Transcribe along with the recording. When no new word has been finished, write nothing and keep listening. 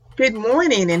Good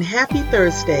morning and happy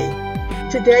Thursday.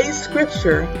 Today's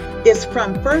scripture is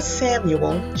from 1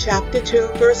 Samuel chapter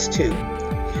 2, verse 2.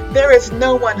 There is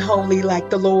no one holy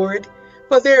like the Lord,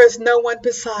 for there is no one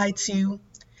besides you.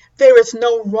 There is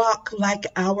no rock like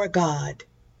our God.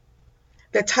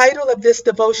 The title of this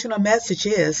devotional message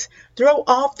is Throw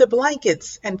Off the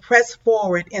Blankets and Press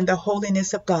Forward in the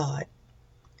Holiness of God.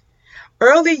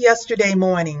 Early yesterday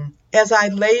morning, as I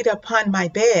laid upon my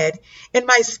bed, in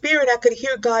my spirit I could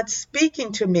hear God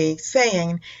speaking to me,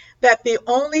 saying that the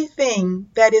only thing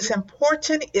that is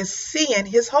important is seeing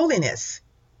His holiness.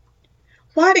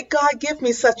 Why did God give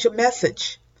me such a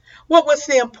message? What was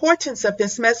the importance of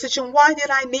this message, and why did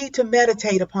I need to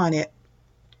meditate upon it?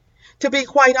 To be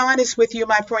quite honest with you,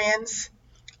 my friends,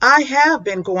 I have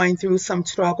been going through some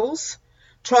troubles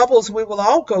we will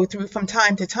all go through from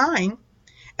time to time,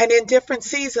 and in different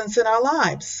seasons in our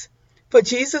lives. For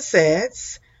Jesus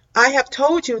says, I have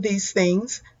told you these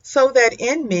things so that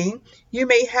in me you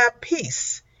may have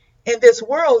peace. In this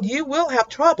world you will have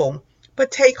trouble,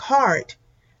 but take heart.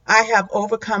 I have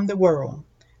overcome the world.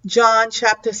 John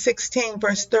chapter 16,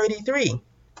 verse 33.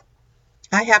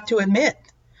 I have to admit,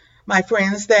 my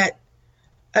friends, that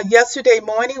yesterday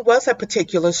morning was a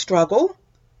particular struggle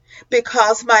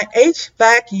because my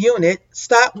HVAC unit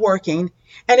stopped working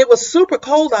and it was super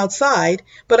cold outside,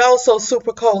 but also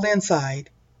super cold inside.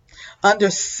 Under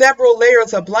several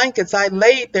layers of blankets, I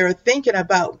laid there thinking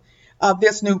about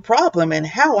this new problem and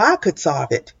how I could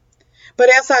solve it. But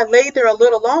as I lay there a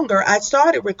little longer, I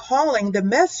started recalling the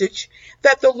message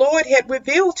that the Lord had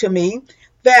revealed to me,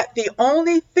 that the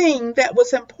only thing that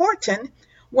was important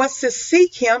was to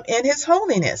seek Him in His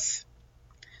holiness.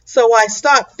 So I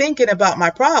stopped thinking about my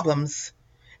problems,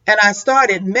 and I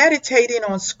started meditating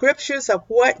on scriptures of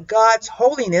what God's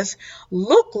holiness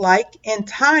looked like in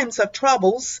times of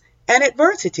troubles and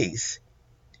adversities.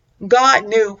 God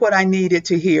knew what I needed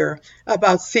to hear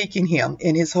about seeking Him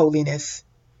in His holiness.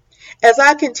 As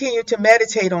I continued to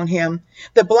meditate on Him,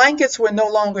 the blankets were no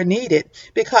longer needed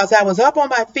because I was up on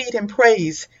my feet in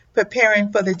praise,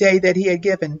 preparing for the day that He had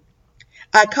given.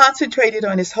 I concentrated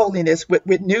on His holiness with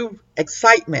renewed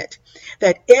excitement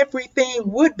that everything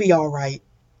would be all right.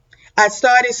 I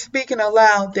started speaking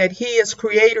aloud that He is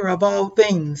creator of all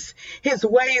things. His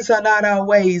ways are not our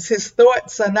ways. His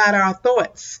thoughts are not our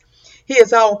thoughts. He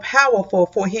is all powerful,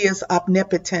 for He is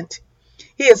omnipotent.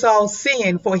 He is all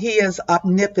seeing, for He is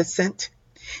omnipotent.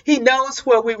 He knows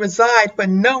where we reside, for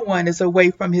no one is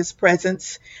away from His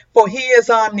presence, for He is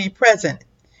omnipresent.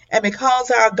 And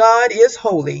because our God is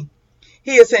holy,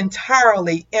 He is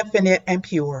entirely infinite and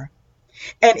pure.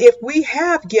 And if we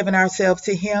have given ourselves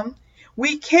to Him,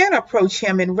 we can approach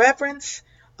Him in reverence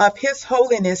of His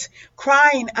holiness,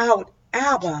 crying out,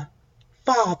 Abba,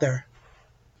 Father.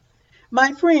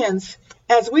 My friends,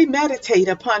 as we meditate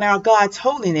upon our God's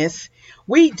holiness,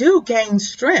 we do gain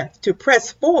strength to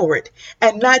press forward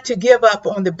and not to give up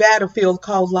on the battlefield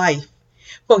called life.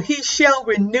 For He shall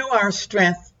renew our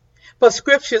strength. For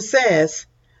Scripture says,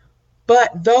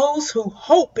 but those who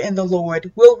hope in the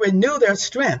Lord will renew their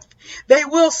strength. They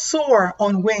will soar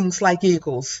on wings like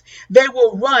eagles. They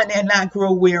will run and not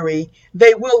grow weary.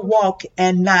 They will walk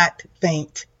and not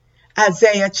faint.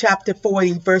 Isaiah chapter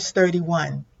 40, verse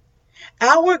 31.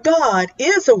 Our God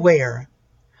is aware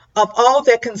of all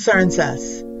that concerns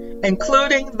us,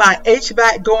 including my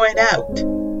HVAC going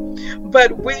out.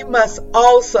 But we must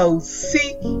also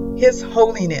seek His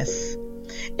holiness.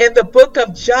 In the book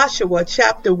of Joshua,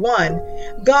 chapter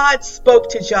 1, God spoke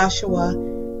to Joshua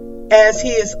as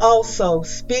He is also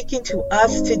speaking to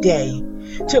us today,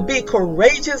 to be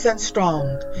courageous and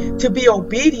strong, to be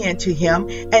obedient to Him,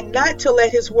 and not to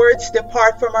let His words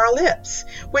depart from our lips,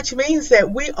 which means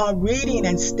that we are reading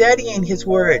and studying His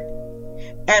word.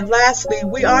 And lastly,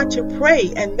 we are to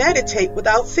pray and meditate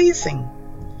without ceasing.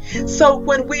 So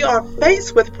when we are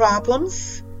faced with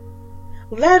problems,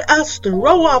 let us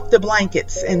throw off the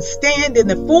blankets and stand in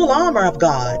the full armor of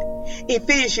God,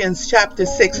 Ephesians chapter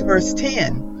 6, verse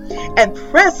 10, and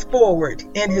press forward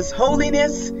in His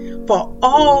holiness for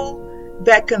all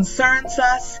that concerns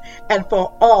us and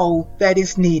for all that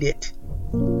is needed.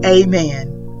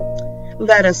 Amen.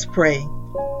 Let us pray.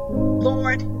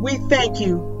 Lord, we thank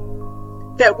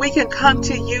You that we can come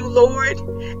to You, Lord,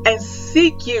 and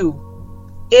seek You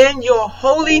in Your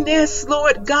holiness,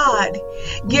 Lord God,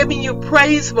 giving You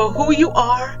praise for who You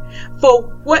are, for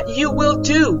what You will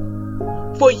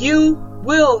do, for You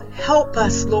will help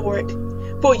us, Lord,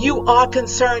 for You are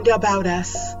concerned about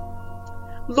us.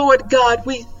 Lord God,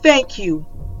 we thank You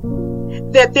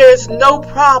that there is no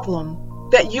problem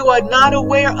that You are not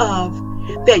aware of,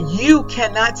 that You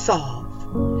cannot solve.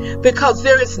 because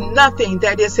there is nothing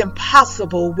that is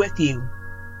impossible with you.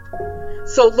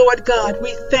 So, Lord God,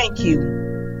 we thank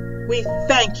you. We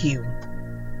thank you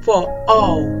for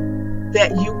all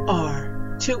that you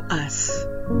are to us.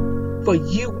 For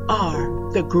you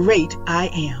are the great I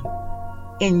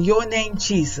am. In your name,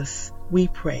 Jesus, we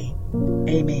pray.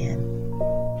 Amen.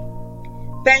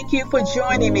 Thank you for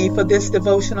joining me for this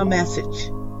devotional message.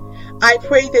 I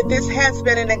pray that this has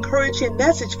been an encouraging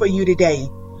message for you today.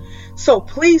 So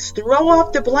please throw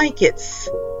off the blankets,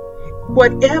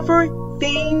 whatever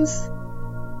things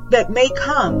that may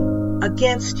come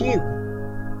against you,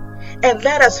 and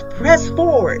let us press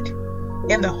forward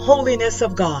in the holiness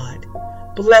of God.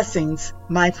 Blessings,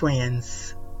 my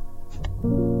friends.